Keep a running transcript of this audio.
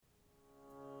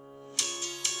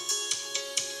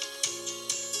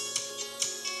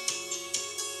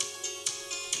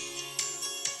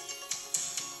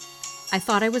I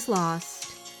thought I was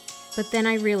lost, but then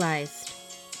I realized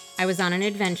I was on an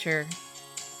adventure,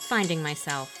 finding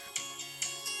myself.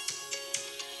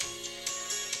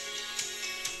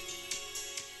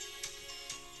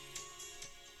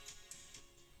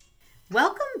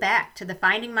 Welcome back to the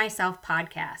Finding Myself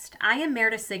podcast. I am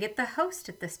Meredith Siggett, the host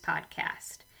of this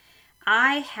podcast.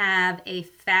 I have a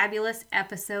fabulous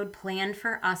episode planned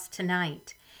for us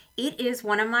tonight. It is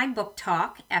one of my book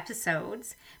talk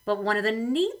episodes, but one of the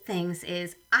neat things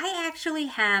is I actually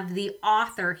have the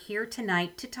author here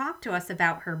tonight to talk to us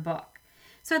about her book.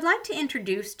 So I'd like to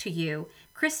introduce to you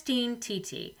Christine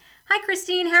Titi. Hi,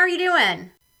 Christine. How are you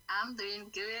doing? I'm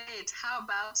doing great. How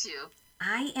about you?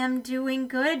 I am doing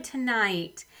good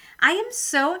tonight. I am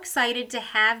so excited to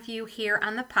have you here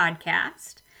on the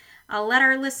podcast. I'll let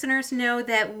our listeners know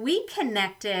that we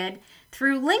connected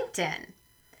through LinkedIn.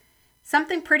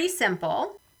 Something pretty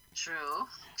simple. True.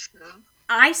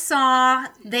 I saw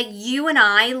that you and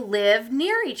I live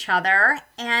near each other,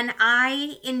 and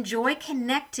I enjoy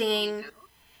connecting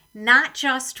not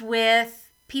just with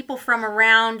people from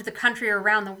around the country or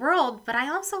around the world, but I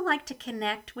also like to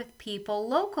connect with people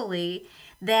locally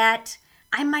that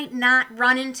I might not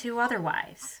run into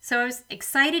otherwise. So I was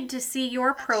excited to see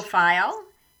your profile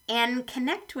and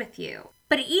connect with you.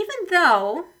 But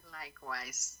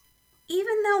Likewise.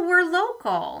 even though we're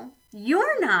local,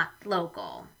 you're not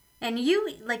local. And I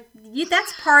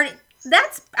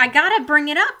gotta bring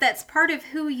it up. That's part of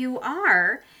who you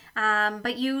are.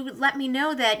 But you let me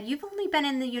know that you've only been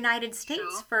in the United States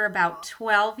True. for about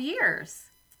 12 years.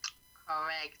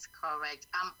 Correct.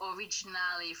 I'm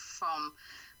originally from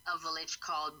a village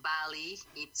called Bali.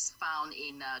 It's found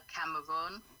in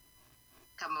Cameroon.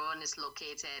 Cameroon is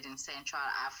located in Central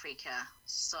Africa.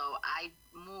 So I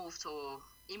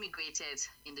immigrated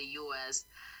in the US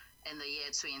in the year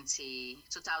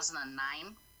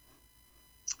 2009.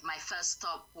 My first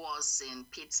stop was in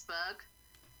Pittsburgh.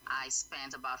 I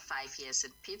spent about 5 years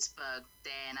in Pittsburgh.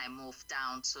 Then I moved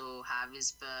down to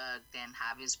Harrisburg, then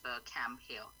Harrisburg, Camp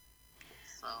Hill.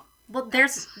 So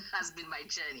has been my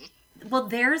journey. Well,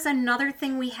 there's another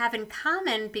thing we have in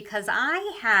common because I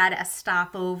had a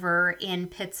stopover in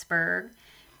Pittsburgh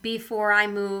before I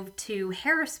moved to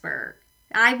Harrisburg.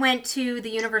 I went to the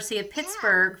University of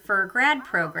Pittsburgh for a grad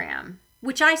program,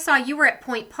 which I saw you were at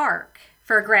Point Park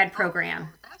for a grad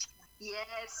program.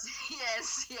 Yes.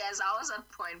 I was at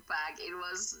Point Park. It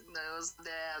was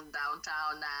there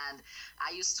downtown, and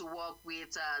I used to work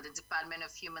with the Department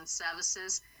of Human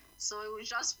Services. So it would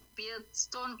just be a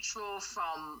stone throw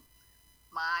from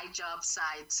my job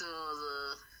site to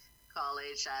the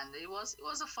college, and it was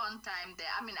a fun time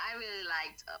there. I mean, I really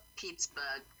liked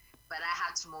Pittsburgh, but I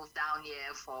had to move down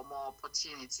here for more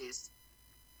opportunities.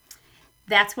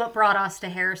 That's what brought us to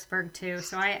Harrisburg too.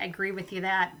 So I agree with you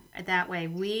that way.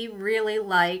 We really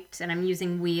liked, and I'm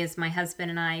using we as my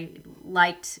husband and I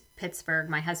liked Pittsburgh.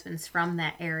 My husband's from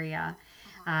that area.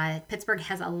 Pittsburgh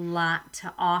has a lot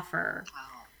to offer.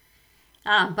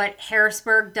 But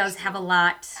Harrisburg does have a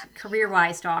lot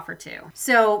career-wise to offer too.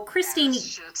 So Christine,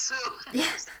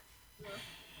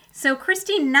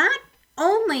 not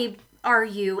only are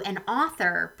you an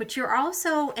author, but you're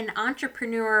also an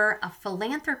entrepreneur, a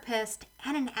philanthropist,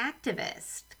 and an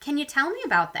activist. Can you tell me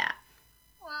about that?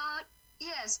 Well,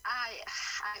 yes, I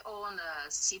own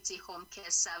City Home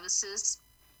Care Services.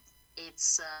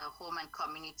 It's a home and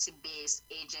community-based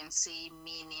agency,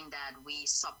 meaning that we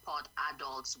support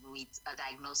adults with a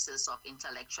diagnosis of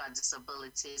intellectual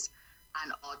disabilities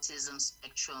and autism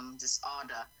spectrum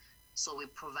disorder. So we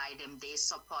provide them day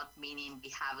support, meaning we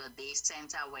have a day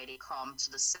center where they come to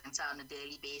the center on a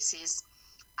daily basis,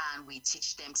 and we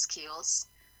teach them skills.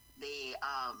 The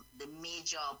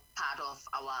major part of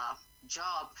our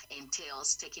job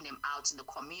entails taking them out in the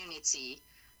community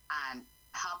and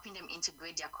helping them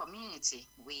integrate their community.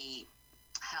 We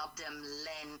help them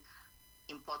learn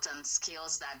important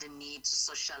skills that they need to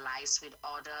socialize with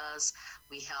others.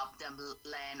 We help them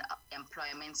learn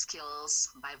employment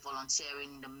skills by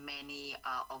volunteering in the many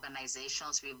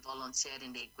organizations we volunteered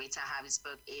in the Greater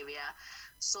Harrisburg area.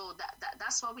 So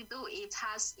that's what we do. It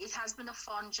has been a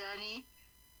fun journey.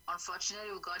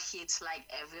 Unfortunately, we got hit like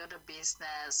every other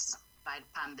business by the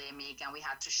pandemic, and we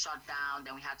had to shut down,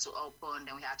 then we had to open,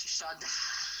 then we had to shut down.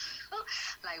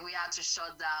 Like we had to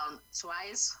shut down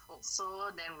twice.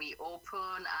 So then we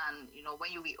open, and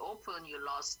when you reopen, you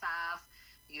lost staff.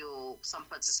 Some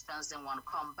participants didn't want to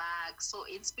come back. So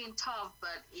it's been tough,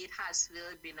 but it has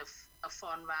really been a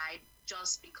fun ride.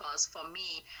 Just because for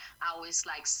me, I always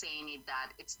like saying it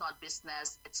that it's not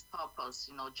business, it's purpose.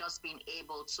 Just being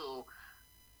able to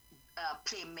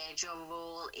play a major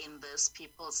role in these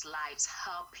people's lives,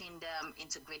 helping them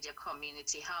integrate their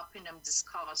community, helping them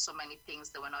discover so many things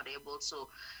they were not able to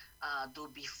do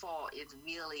before. It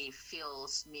really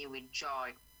fills me with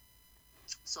joy.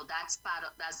 So that's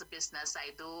the business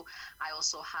I do. I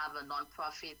also have a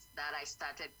nonprofit that I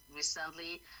started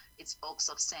recently. It's Oaks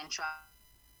of Central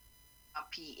PA,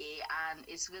 and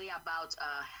it's really about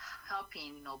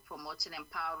helping, promoting,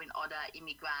 empowering other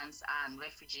immigrants and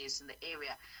refugees in the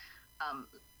area. Um,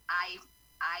 I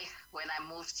I when I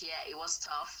moved here, it was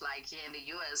tough. Like here in the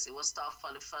US, it was tough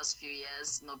for the first few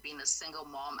years, being a single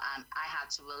mom, and I had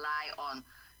to rely on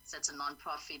certain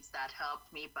nonprofits that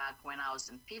helped me back when I was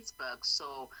in Pittsburgh.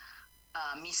 So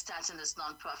me starting this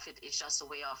nonprofit is just a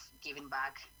way of giving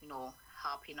back,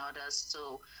 helping others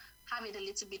to have it a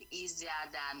little bit easier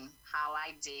than how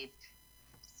I did.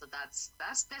 So that's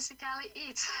basically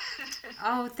it.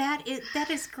 Oh, that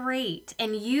is great.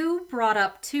 And you brought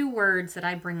up two words that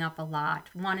I bring up a lot.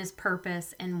 One is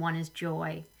purpose and one is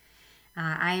joy.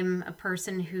 I'm a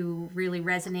person who really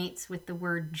resonates with the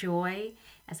word joy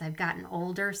as I've gotten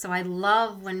older. So I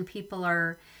love when people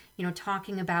are,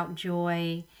 talking about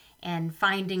joy and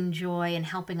finding joy and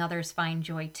helping others find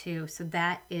joy too. So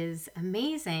that is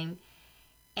amazing.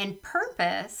 And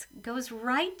purpose goes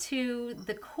right to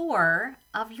the core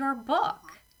of your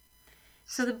book.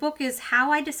 So the book is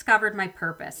How I Discovered My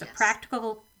Purpose, Yes. a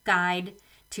practical guide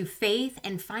to faith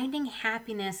and finding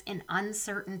happiness in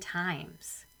uncertain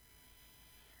times.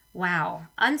 Wow,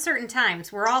 uncertain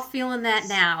times. We're all feeling that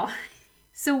now.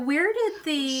 So where did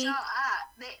the... Sure.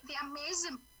 The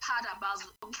amazing part about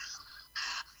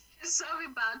sorry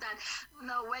about that.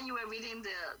 When you were reading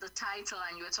the title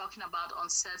and you were talking about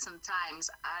uncertain times,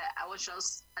 I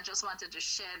just wanted to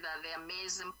share that the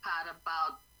amazing part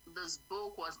about this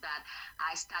book was that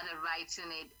I started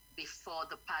writing it before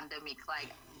the pandemic.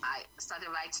 Like I started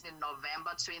writing in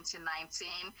November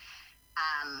 2019.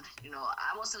 And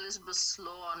I was a little bit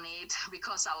slow on it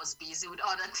because I was busy with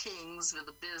other things, with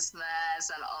the business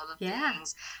and other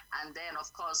things. And then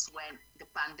of course when the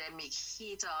pandemic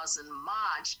hit us in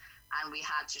March and we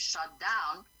had to shut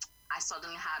down, I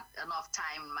suddenly had enough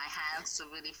time in my hands to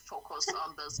really focus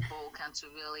on this book and to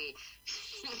really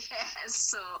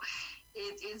so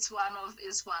it's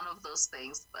one of those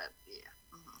things. But yeah.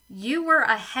 You were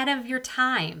ahead of your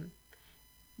time.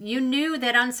 You knew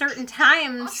that uncertain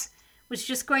times was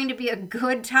just going to be a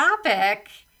good topic.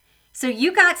 So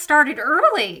you got started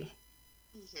early.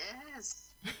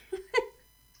 Yes.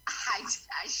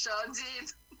 I sure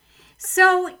did.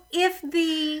 So if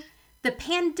the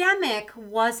pandemic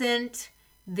wasn't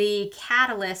the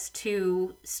catalyst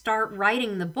to start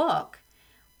writing the book,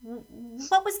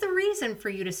 what was the reason for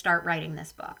you to start writing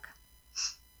this book?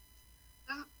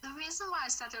 The reason why I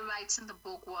started writing the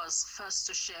book was first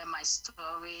to share my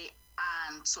story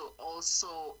and to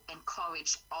also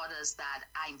encourage others that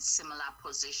are in similar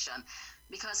position,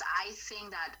 because I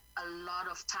think that a lot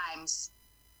of times,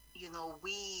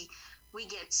 we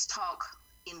get stuck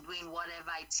in doing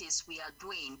whatever it is we are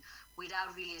doing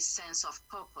without really a sense of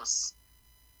purpose.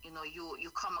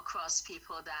 You come across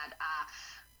people that are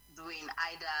doing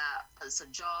either as a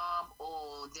job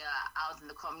or they're out in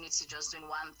the community just doing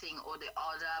one thing or the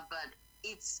other, but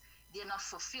they're not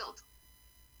fulfilled.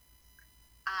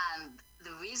 And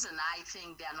the reason I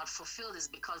think they are not fulfilled is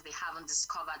because they haven't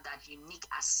discovered that unique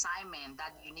assignment,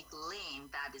 that unique lane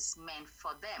that is meant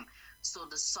for them. So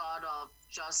they sort of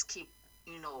just keep,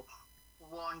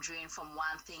 wandering from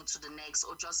one thing to the next,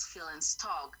 or just feeling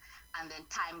stuck, and then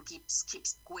time keeps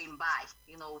going by.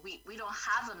 We don't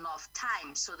have enough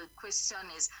time. So the question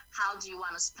is, how do you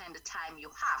want to spend the time you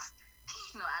have?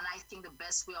 And I think the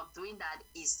best way of doing that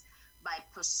is by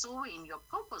pursuing your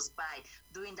purpose, by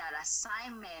doing that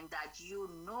assignment that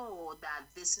that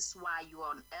this is why you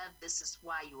are on earth, this is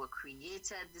why you were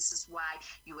created, this is why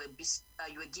you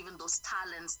were given those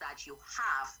talents that you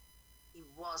have. It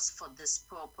was for this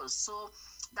purpose. So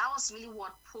that was really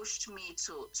what pushed me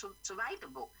to write the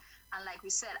book. And like we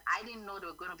said, I didn't know they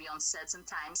were going to be uncertain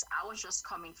times. I was just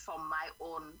coming from my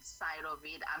own side of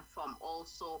it and from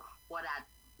also what I'd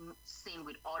seen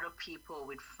with other people,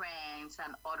 with friends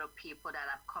and other people that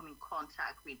I've come in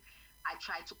contact with. I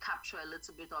tried to capture a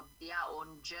little bit of their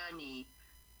own journey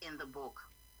in the book.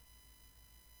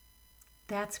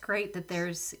 That's great that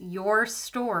there's your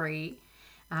story,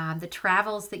 the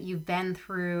travels that you've been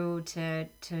through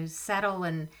to settle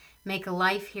and make a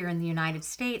life here in the United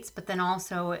States, but then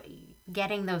also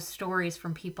getting those stories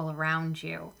from people around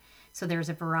you. So there's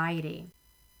a variety.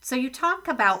 So you talk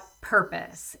about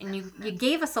purpose, and you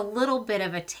gave us a little bit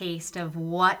of a taste of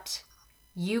what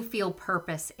you feel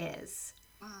purpose is.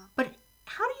 But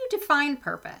how do you define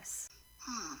purpose?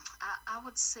 I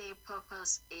would say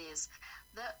purpose is,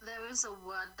 there is a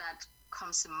word that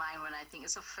comes to mind when I think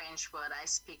it's a French word. I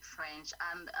speak French,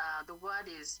 and the word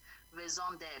is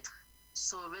raison d'être.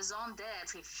 So raison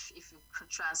d'être, if you could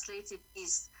translate it,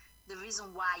 is the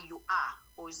reason why you are,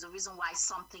 or is the reason why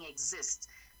something exists.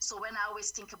 So when I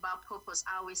always think about purpose,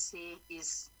 I always say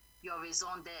is your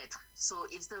raison d'être. So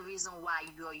it's the reason why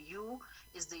you're you,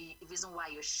 is the reason why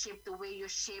you're shaped the way you're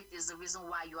shaped, is the reason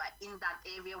why you are in that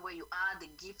area where you are, the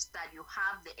gifts that you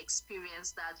have, the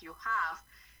experience that you have.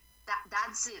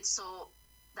 That's it. So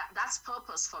that's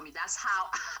purpose for me. That's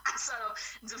how I sort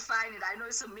of define it. I know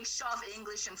it's a mixture of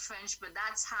English and French, but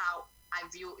that's how I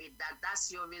view it.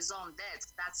 That's your raison d'être.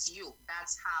 That's you.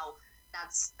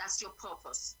 That's your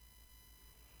purpose.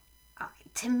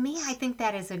 To me, I think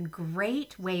that is a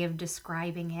great way of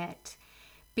describing it,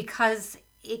 because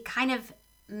it kind of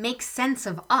makes sense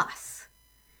of us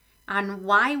on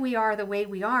why we are the way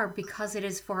we are, because it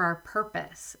is for our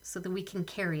purpose so that we can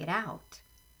carry it out.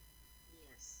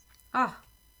 Yes. Oh,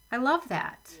 I love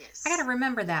that. Yes. I got to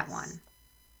remember that one.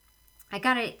 I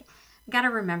got to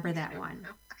remember that one.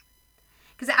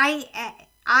 Because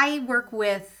I work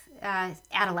with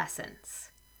adolescents.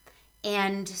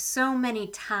 And so many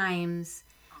times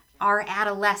our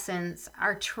adolescents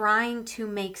are trying to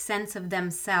make sense of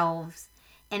themselves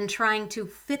and trying to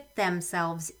fit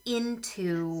themselves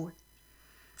into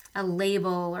a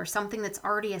label or something that's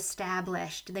already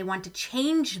established. They want to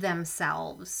change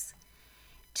themselves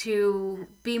to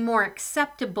be more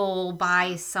acceptable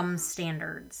by some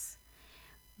standards.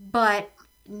 But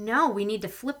no, we need to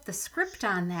flip the script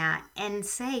on that and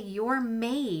say you're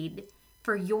made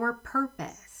for your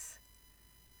purpose.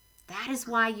 That is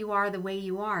why you are the way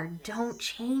you are. Don't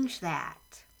change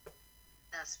that.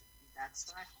 That's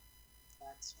right.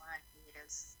 That's right.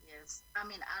 Yes, yes. I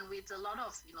mean, and with a lot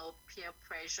of, peer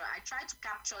pressure, I tried to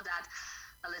capture that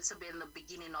a little bit in the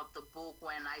beginning of the book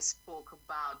when I spoke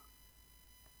about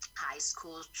high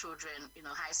school children,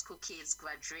 high school kids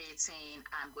graduating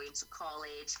and going to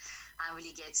college and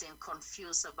really getting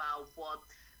confused about what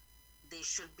they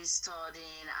should be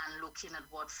studying and looking at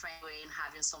what friends are doing,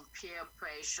 having some peer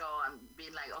pressure and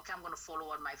being like, okay, I'm going to follow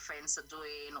what my friends are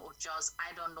doing, or just,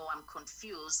 I don't know, I'm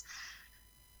confused.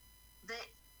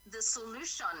 The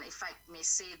solution, if I may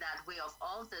say that way, of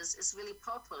all this is really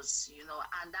purpose,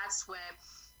 and that's where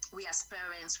we as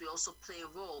parents, we also play a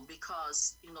role,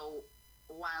 because,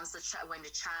 once when the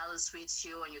child is with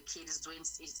you and your kid is doing,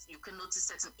 you can notice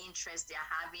certain interests they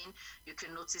are having, you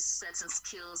can notice certain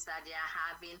skills that they are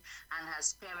having, and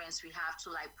as parents we have to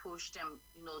push them,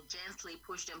 gently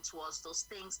push them towards those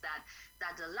things that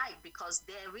they like, because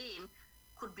therein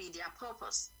could be their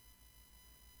purpose.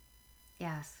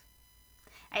 Yes.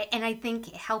 And I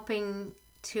think helping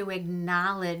to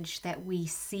acknowledge that we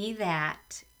see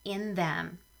that in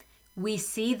them, we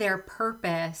see their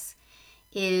purpose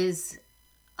is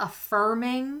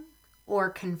affirming or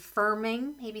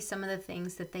confirming maybe some of the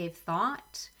things that they've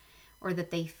thought or that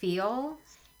they feel,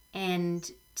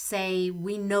 and say,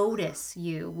 we notice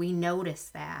you, we notice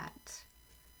that.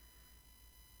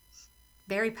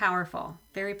 Very powerful,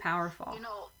 very powerful.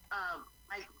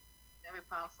 Very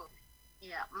powerful.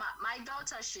 Yeah, my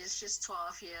daughter, she's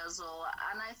 12 years old,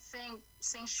 and I think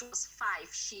since she was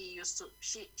 5, she used to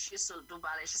do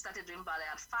ballet. She started doing ballet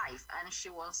at 5, and she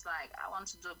was like, I want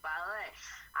to do ballet.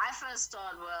 I first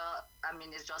thought, well, I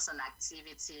mean, it's just an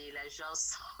activity. Let's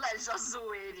just do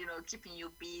it, keeping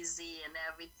you busy and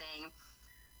everything.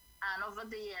 And over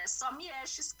the years, some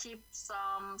years she skipped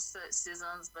some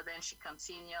seasons, but then she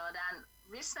continued. And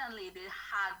recently they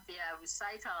had their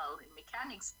recital in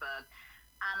Mechanicsburg.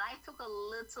 And I took a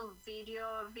little video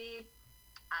of it,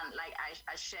 and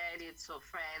I shared it to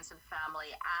friends and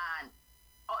family. And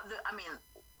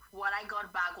what I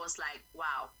got back was like,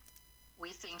 wow, we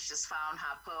think she's found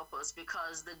her purpose,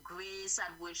 because the grace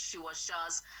at which she was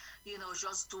just,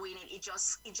 just doing it,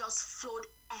 it just flowed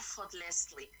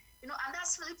effortlessly. And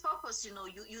that's really purpose.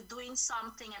 You're doing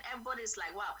something, and everybody's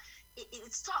like, wow,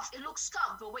 it's tough. It looks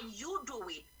tough, but when you do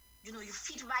it, you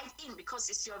fit right in, because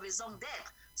it's your raison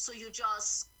d'être. So you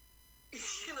just,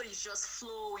 you just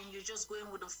flow, and you're just going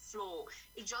with the flow.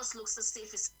 It just looks as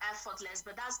if it's effortless,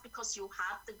 but that's because you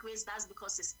have the grace. That's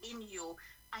because it's in you,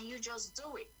 and you just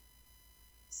do it.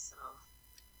 So.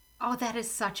 Oh, that is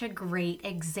such a great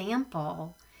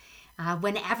example.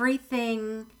 When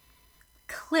everything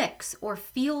clicks or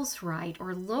feels right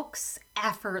or looks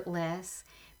effortless,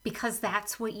 because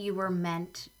that's what you were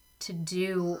meant to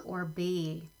do or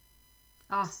be.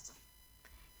 Oh,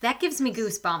 that gives me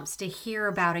goosebumps to hear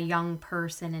about a young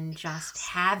person and just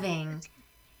having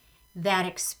that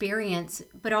experience,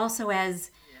 but also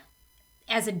as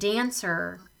a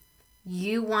dancer,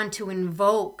 you want to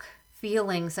invoke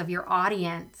feelings of your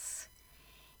audience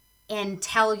and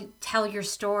tell your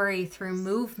story through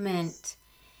movement.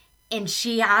 And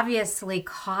she obviously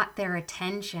caught their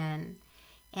attention,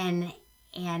 and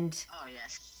Oh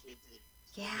yes, she did.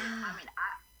 She did. yeah. I mean,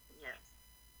 yes,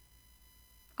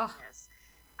 Oh, yes.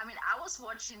 I mean, I was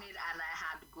watching it and I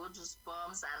had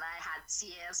goosebumps and I had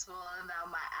tears rolling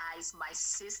down my eyes. My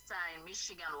sister in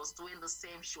Michigan was doing the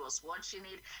same. She was watching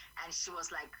it and she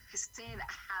was like, Christine,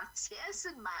 I have tears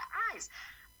in my eyes.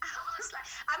 I was like,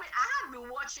 I mean, I had been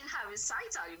watching her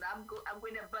recital, I'm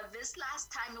going to, but this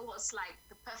last time it was like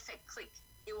the perfect click.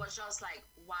 It was just like,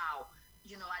 wow,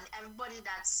 and everybody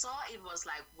that saw it was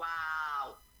like,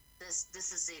 wow, this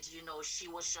is it. She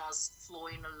was just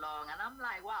flowing along, and I'm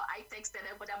like, wow. I texted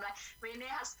her, but I'm like, Renee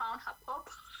has found her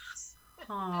purpose.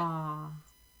 aw,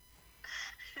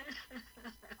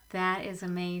 that is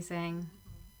amazing.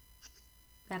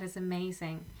 That is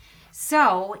amazing.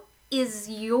 So, is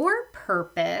your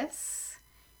purpose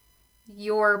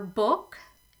your book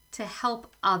to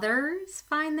help others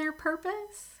find their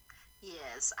purpose?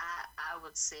 Yes, I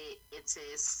would say it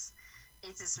is.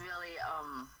 It is really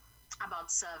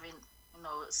about serving,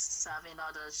 serving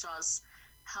others, just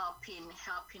helping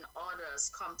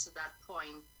others come to that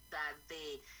point that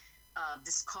they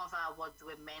discover what they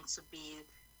were meant to be,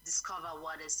 discover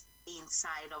what is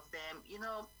inside of them.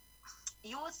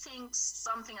 You would think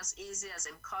something as easy as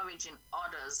encouraging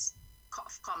others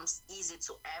comes easy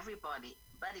to everybody,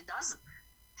 but it doesn't.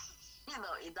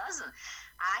 It doesn't.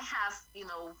 I have,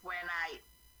 when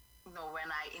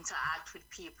I interact with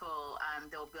people and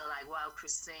they'll be like, well,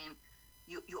 Christine,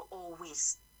 you're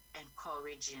always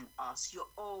encouraging us.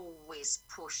 You're always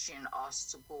pushing us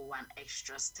to go one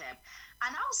extra step.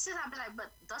 And I'll sit and be like,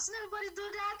 but doesn't everybody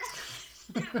do that?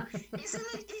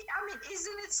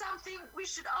 Isn't it something we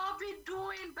should all be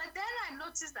doing? But then I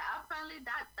noticed that apparently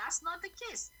that's not the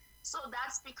case. So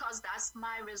that's because that's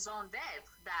my raison d'etre,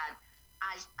 that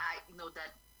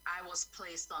that I was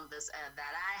placed on this earth,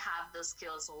 that I have the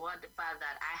skills or whatever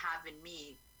that I have in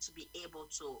me to be able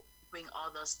to bring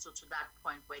others to that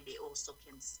point where they also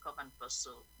can discover and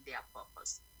pursue their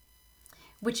purpose.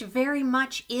 Which very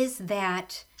much is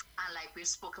that. And like we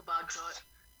spoke about joy.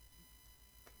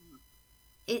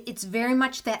 It's very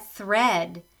much that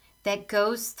thread that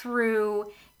goes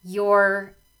through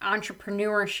your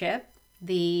entrepreneurship,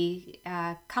 the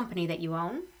company that you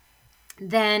own,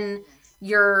 then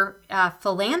your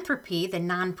philanthropy, the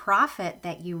nonprofit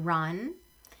that you run,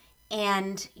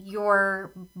 and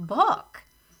your book.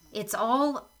 It's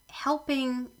all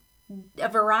helping a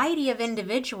variety of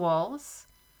individuals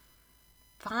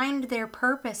find their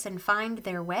purpose and find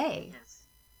their way. Yes.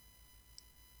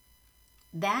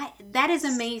 That is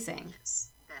amazing. Yes,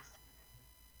 definitely.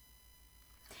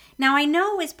 Now, I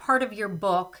know as part of your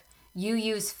book, you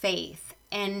use faith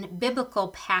and biblical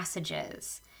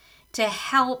passages to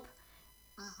help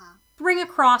bring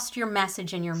across your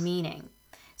message and your meaning.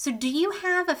 So do you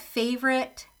have a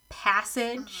favorite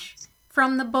passage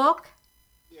from the book?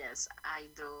 Yes, I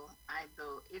do.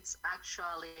 It's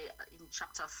actually in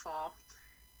chapter 4,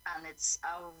 and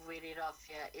I'll read it off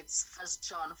here. It's 1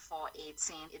 John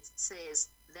 4:18. It says,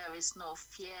 there is no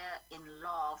fear in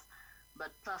love,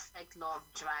 but perfect love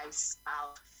drives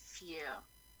out fear.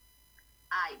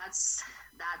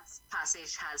 That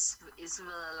passage is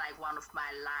really like one of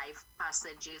my life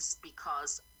passages,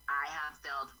 because I have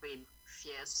dealt with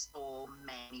fear so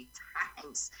many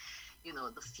times.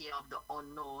 The fear of the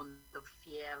unknown, the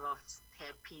fear of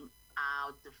stepping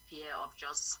out, the fear of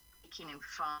just speaking in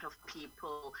front of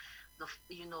people.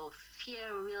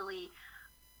 Fear really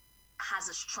has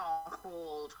a strong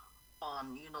hold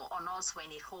on us. When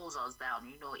it holds us down,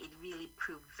 it really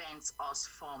prevents us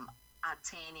from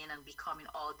attaining and becoming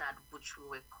all that which we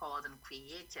were called and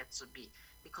created to be,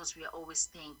 because we are always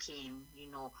thinking,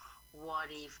 what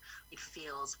if it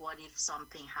fails? What if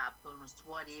something happens?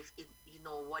 What if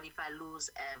I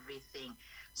lose everything?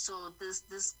 So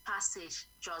this passage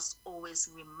just always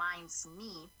reminds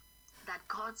me that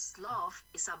God's love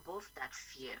is above that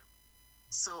fear.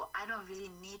 So I don't really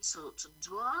need to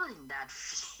dwell in that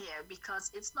fear,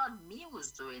 because it's not me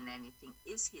who's doing anything,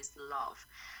 it's his love.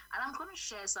 And I'm going to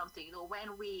share something.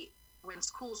 When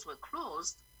schools were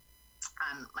closed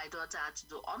and my daughter had to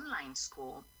do online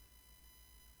school,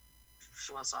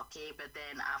 she was okay. But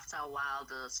then after a while,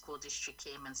 the school district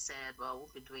came and said, well,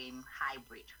 we'll be doing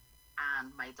hybrid.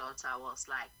 And my daughter was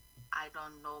like, I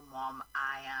don't know, Mom,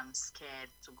 I am scared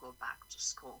to go back to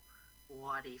school.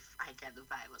 What if I get the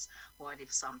virus? What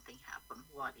if something happened?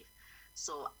 What if?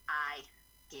 So I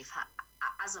gave her.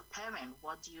 As a parent,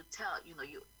 what do you tell? You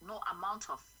no amount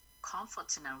of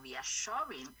comforting and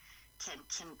reassuring can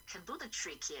do the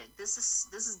trick here. This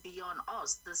is beyond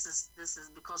us. This is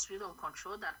because we don't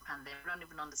control that pandemic. We don't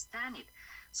even understand it.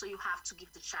 So you have to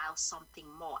give the child something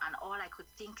more. And all I could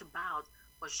think about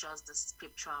was just the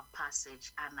scriptural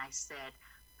passage. And I said,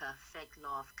 perfect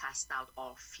love cast out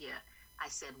all fear. I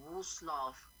said, whose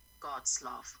love? God's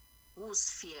love. Whose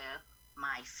fear?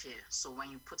 My fear. So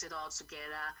when you put it all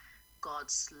together,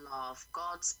 God's love,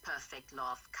 God's perfect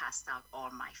love cast out all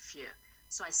my fear.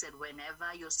 So I said,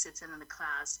 whenever you're sitting in the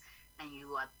class and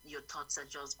your thoughts are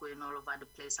just going all over the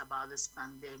place about this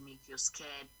pandemic, you're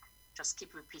scared, just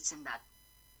keep repeating that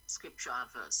scripture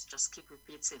verse. Just keep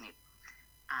repeating it.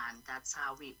 And that's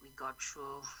how we got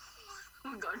through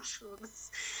we got through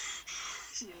this.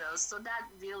 So I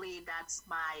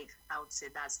would say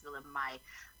that's really my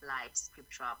life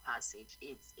scriptural passage.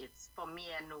 It's for me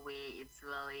anyway, it's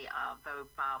really very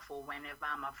powerful whenever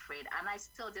I'm afraid. And there's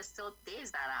still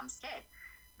days that I'm scared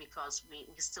because we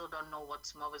still don't know what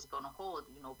tomorrow is going to hold.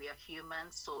 We are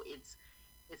humans, so it's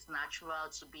natural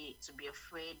to be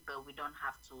afraid, but we don't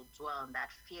have to dwell in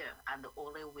that fear. And the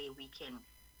only way we can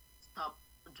stop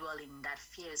dwelling in that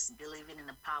fear is believing in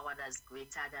a power that's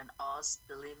greater than us,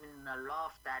 believing in a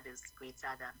love that is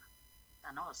greater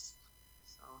than us.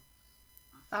 So.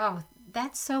 Oh,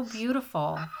 that's so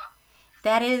beautiful.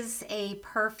 That is a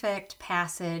perfect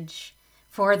passage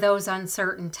for those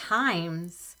uncertain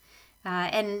times,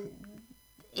 and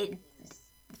it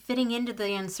fitting into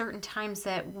the uncertain times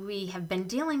that we have been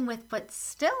dealing with, but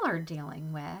still are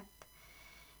dealing with.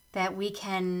 That we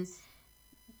can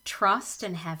trust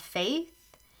and have faith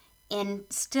and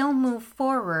still move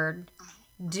forward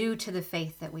due to the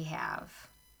faith that we have.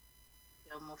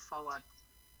 Still move forward.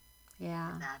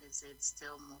 Yeah. That is it.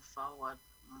 Still move forward.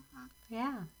 Mm-hmm.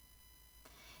 Yeah.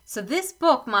 So this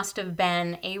book must have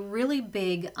been a really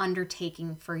big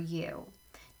undertaking for you.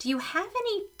 Do you have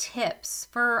any tips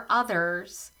for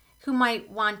others who might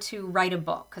want to write a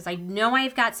book? Because I know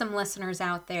I've got some listeners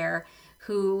out there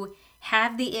who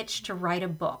have the itch to write a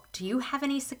book. Do you have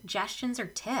any suggestions or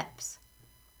tips?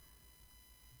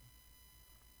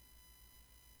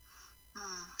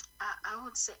 I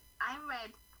would say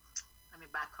let me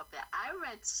back up there. I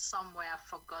read somewhere, I've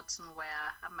forgotten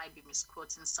where, I might be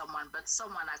misquoting someone, but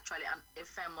someone actually, a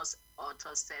famous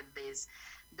author said this,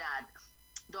 that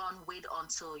don't wait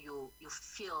until you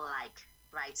feel like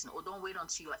writing, or don't wait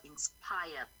until you're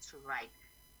inspired to write.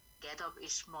 Get up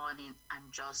each morning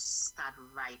and just start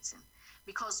writing.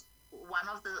 Because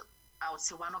I would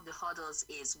say one of the hurdles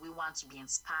is we want to be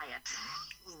inspired.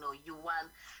 You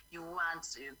want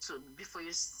to before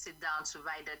you sit down to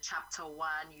write a chapter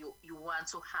 1, you want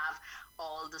to have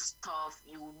all the stuff.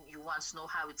 You want to know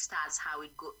how it starts, how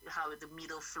the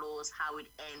middle flows, how it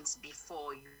ends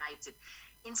before you write it.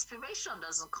 Inspiration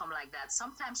doesn't come like that.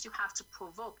 Sometimes you have to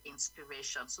provoke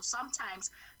inspiration. So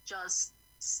sometimes just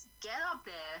get up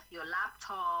there, your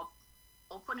laptop,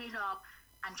 open it up,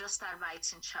 and just start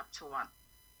writing chapter 1.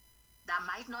 That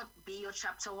might not be your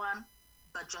chapter 1,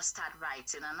 but just start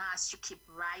writing. And as you keep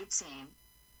writing,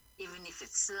 even if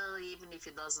it's silly, even if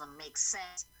it doesn't make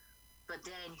sense, but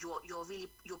then you're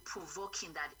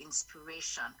provoking that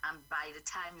inspiration. And by the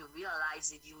time you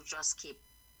realize it, you just keep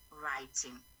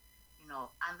writing.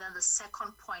 And then the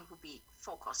second point would be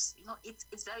focus.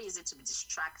 It's very easy to be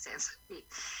distracted with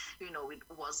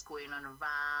what's going on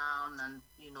around and,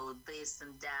 this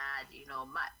and that.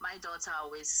 My daughter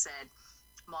always said,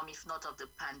 Mom, if not of the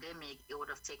pandemic, it would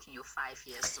have taken you 5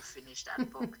 years to finish that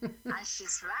book. And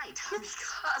she's right,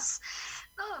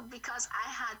 because I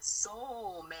had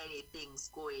so many things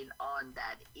going on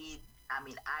that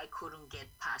I couldn't get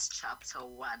past chapter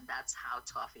 1. That's how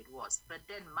tough it was. But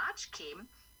then March came,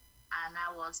 and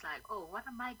I was like, oh, what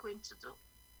am I going to do?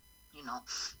 And I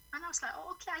was like,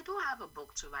 oh, okay, I do have a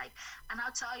book to write. And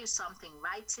I'll tell you something,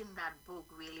 writing that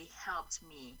book really helped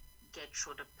me get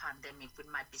through the pandemic with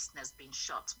my business being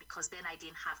shut, because then I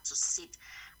didn't have to sit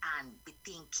and be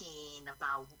thinking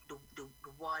about the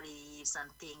what ifs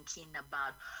and thinking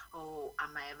about, oh,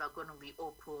 am I ever going to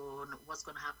reopen? What's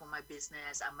going to happen with my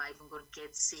business? Am I even going to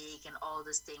get sick? And all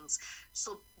these things.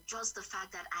 So just the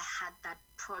fact that I had that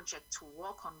project to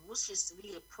work on, which is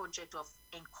really a project of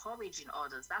encouraging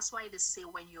others. That's why they say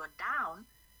when you're down,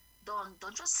 don't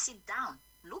just sit down.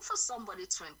 Look for somebody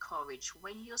to encourage.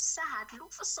 When you're sad,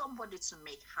 look for somebody to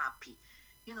make happy.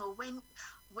 When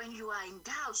you are in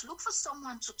doubt, look for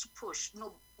someone to push.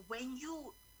 When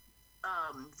you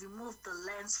remove the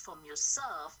lens from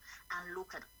yourself and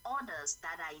look at others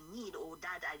that I need or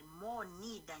that I more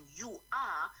need than you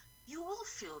are, you will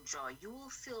feel joy, you will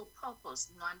feel purpose,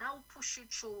 and that will push you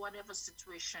through whatever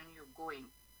situation you're going.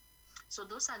 So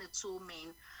those are the two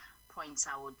main points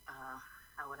I would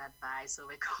advise or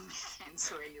recommend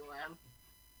to anyone.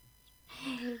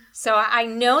 So I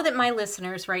know that my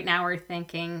listeners right now are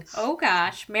thinking, oh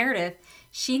gosh, Meredith,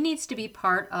 she needs to be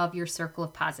part of your circle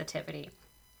of positivity.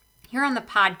 Here on the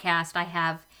podcast, I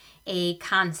have a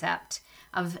concept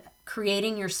of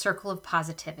creating your circle of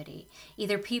positivity,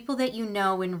 either people that you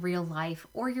know in real life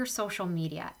or your social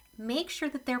media. Make sure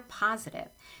that they're positive.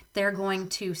 They're going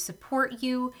to support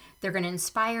you, they're going to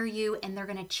inspire you, and they're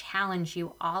going to challenge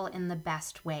you all in the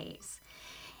best ways.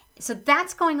 So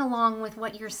that's going along with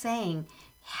what you're saying.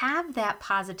 Have that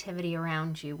positivity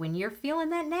around you. When you're feeling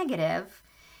that negative,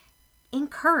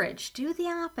 encourage, do the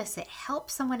opposite. Help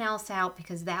someone else out,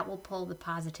 because that will pull the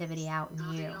positivity out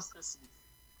in you.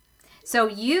 So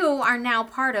you are now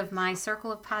part of my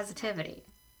circle of positivity.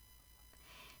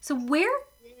 So where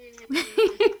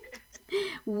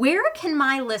can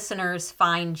my listeners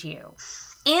find you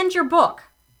and your book?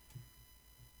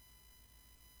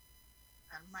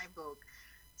 And my book.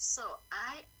 So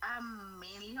I am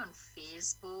mainly on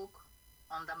Facebook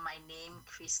under my name,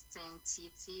 Kristen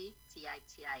Titi,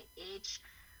 T-I-T-I-H.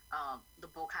 The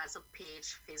book has a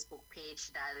Facebook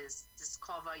page that is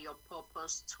Discover Your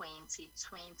Purpose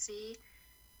 2020.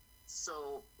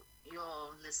 So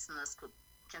your listeners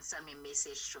can send me a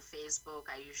message through Facebook.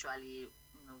 I usually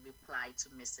reply to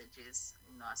messages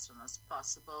as soon as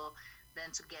possible.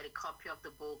 Then to get a copy of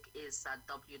the book is at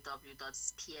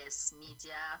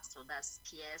www.spearsmedia. So that's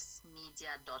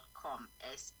spearsmedia.com.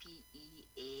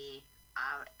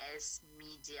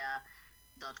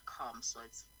 SPEARSmedia.com. So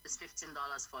it's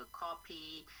 $15 for a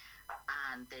copy,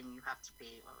 and then you have to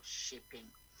pay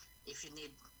shipping. If you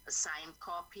need a signed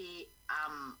copy,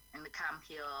 in the Camp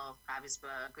Hill,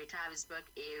 Greater Harrisburg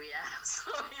area.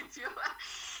 So if you're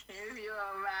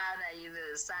around and you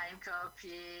need a signed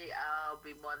copy, I'll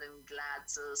be more than glad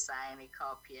to sign a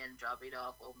copy and drop it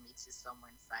off, or meet you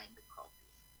somewhere and sign the copy.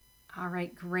 All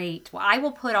right, great. Well, I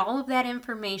will put all of that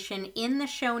information in the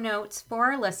show notes for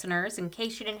our listeners in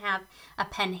case you didn't have a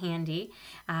pen handy.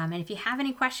 And if you have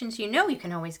any questions, you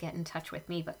can always get in touch with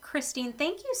me. But Christine,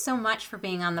 thank you so much for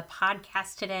being on the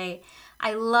podcast today.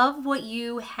 I love what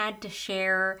you had to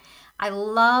share. I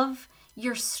love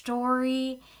your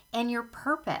story and your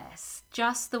purpose.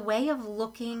 Just the way of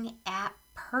looking at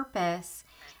purpose,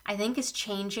 I think, is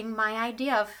changing my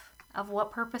idea of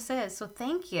what purpose is. So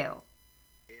thank you.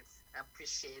 I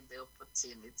appreciate the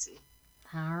opportunity.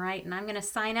 All right, and I'm going to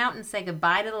sign out and say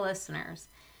goodbye to the listeners.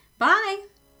 Bye.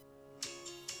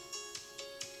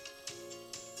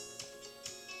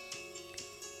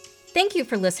 Thank you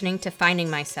for listening to Finding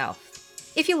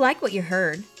Myself. If you like what you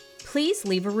heard, please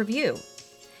leave a review.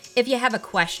 If you have a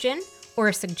question or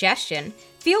a suggestion,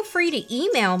 feel free to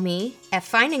email me at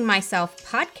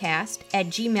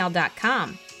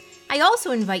findingmyselfpodcast@gmail.com. I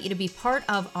also invite you to be part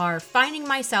of our Finding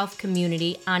Myself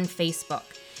community on Facebook.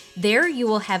 There you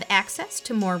will have access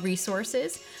to more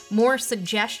resources, more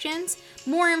suggestions,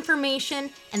 more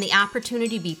information, and the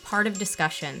opportunity to be part of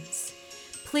discussions.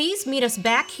 Please meet us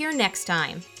back here next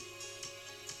time.